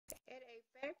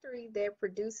Factory that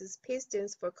produces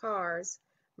pistons for cars,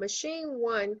 Machine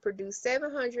 1 produced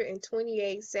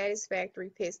 728 satisfactory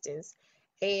pistons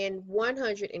and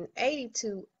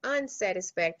 182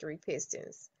 unsatisfactory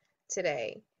pistons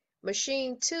today.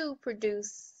 Machine 2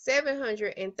 produced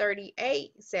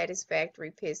 738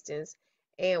 satisfactory pistons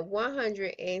and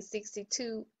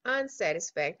 162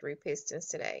 unsatisfactory pistons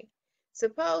today.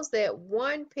 Suppose that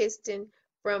one piston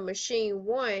from Machine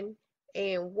 1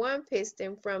 and one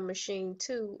piston from Machine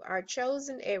 2 are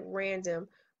chosen at random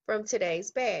from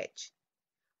today's batch.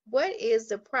 What is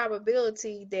the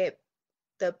probability that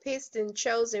the piston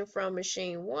chosen from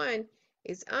Machine 1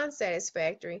 is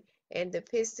unsatisfactory and the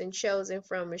piston chosen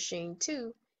from Machine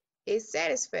 2 is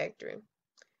satisfactory?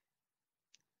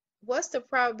 What's the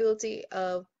probability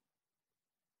of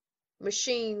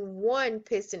Machine 1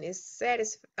 piston is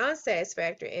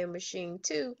unsatisfactory and Machine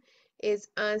 2 is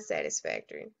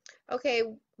unsatisfactory? Okay,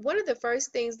 one of the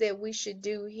first things that we should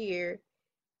do here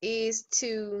is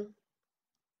to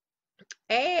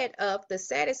add up the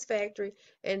satisfactory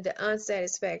and the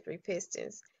unsatisfactory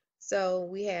pistons. So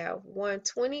we have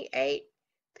 128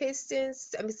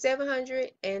 pistons,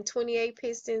 728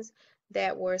 pistons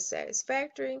that were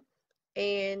satisfactory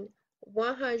and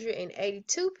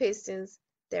 182 pistons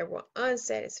that were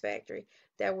unsatisfactory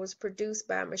that was produced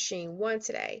by Machine 1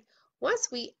 today. Once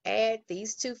we add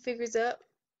these two figures up,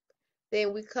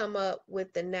 then we come up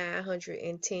with the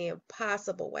 910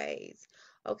 possible ways.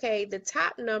 Okay, the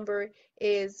top number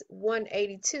is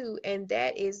 182, and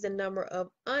that is the number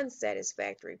of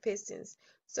unsatisfactory pistons.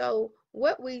 So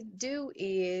what we do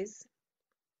is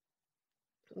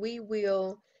we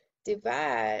will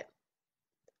divide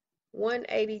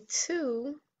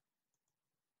 182,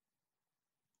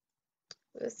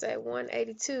 let's say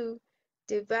 182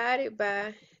 divided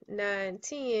by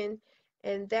 910,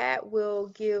 and that will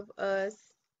give us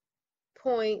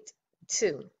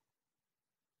 0.2.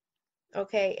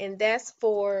 Okay, and that's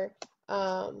for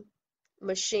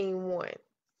Machine 1.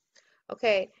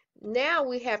 Okay, now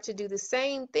we have to do the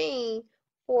same thing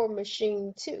for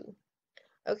Machine 2.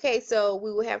 Okay, so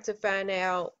we will have to find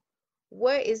out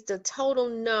what is the total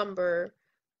number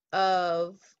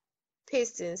of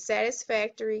pistons,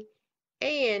 satisfactory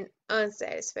and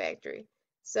unsatisfactory.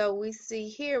 So we see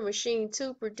here Machine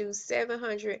 2 produced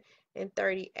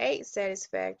 738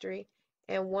 satisfactory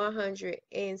and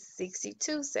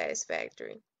 162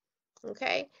 satisfactory.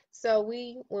 Okay, so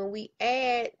when we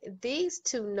add these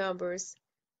two numbers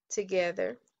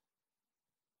together,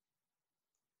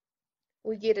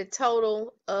 we get a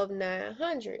total of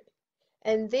 900.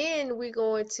 And then we're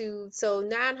going to, so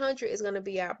 900 is going to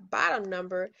be our bottom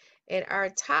number, and our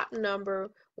top number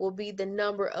will be the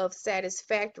number of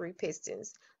satisfactory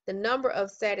pistons. The number of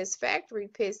satisfactory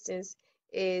pistons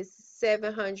is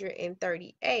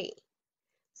 738.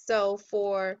 So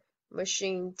for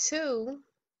Machine 2,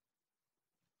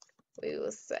 we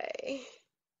will say,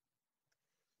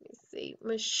 let's see,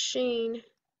 Machine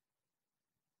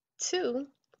 2,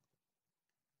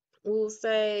 we'll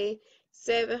say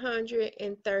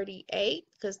 738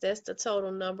 because that's the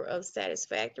total number of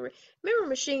satisfactory. Remember,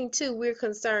 Machine 2, we're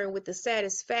concerned with the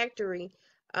satisfactory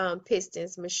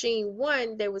pistons. Machine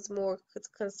 1, there was more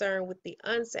concerned with the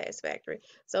unsatisfactory.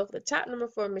 So for the top number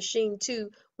for Machine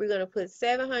 2, we're going to put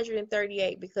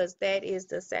 738 because that is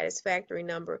the satisfactory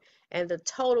number, and the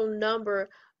total number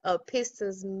of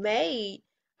pistons made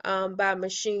by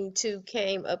Machine 2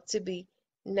 came up to be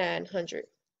 900.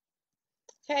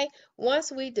 Okay,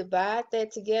 once we divide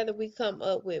that together, we come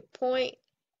up with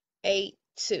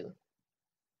 0.82.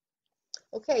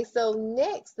 Okay, so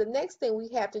the next thing we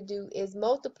have to do is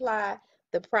multiply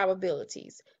the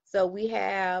probabilities. So we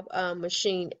have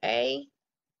Machine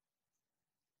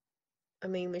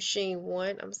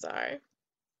 1, I'm sorry,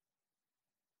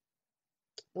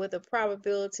 with a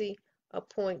probability of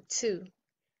 0.2.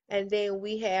 And then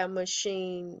we have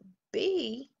Machine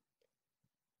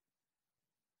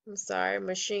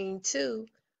 2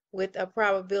 with a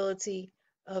probability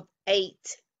of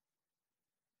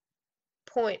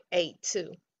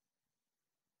 8.82.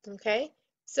 Okay,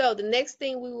 so the next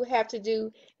thing we will have to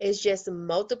do is just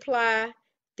multiply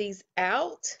these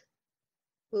out.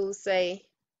 We'll say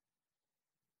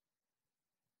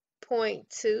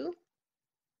 0.2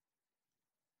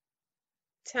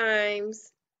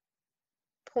 times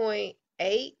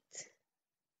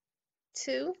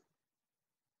 0.82,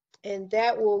 and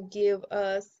that will give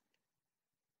us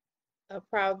a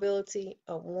probability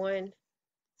of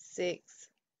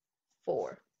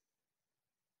 164.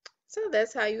 So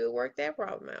that's how you would work that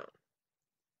problem out.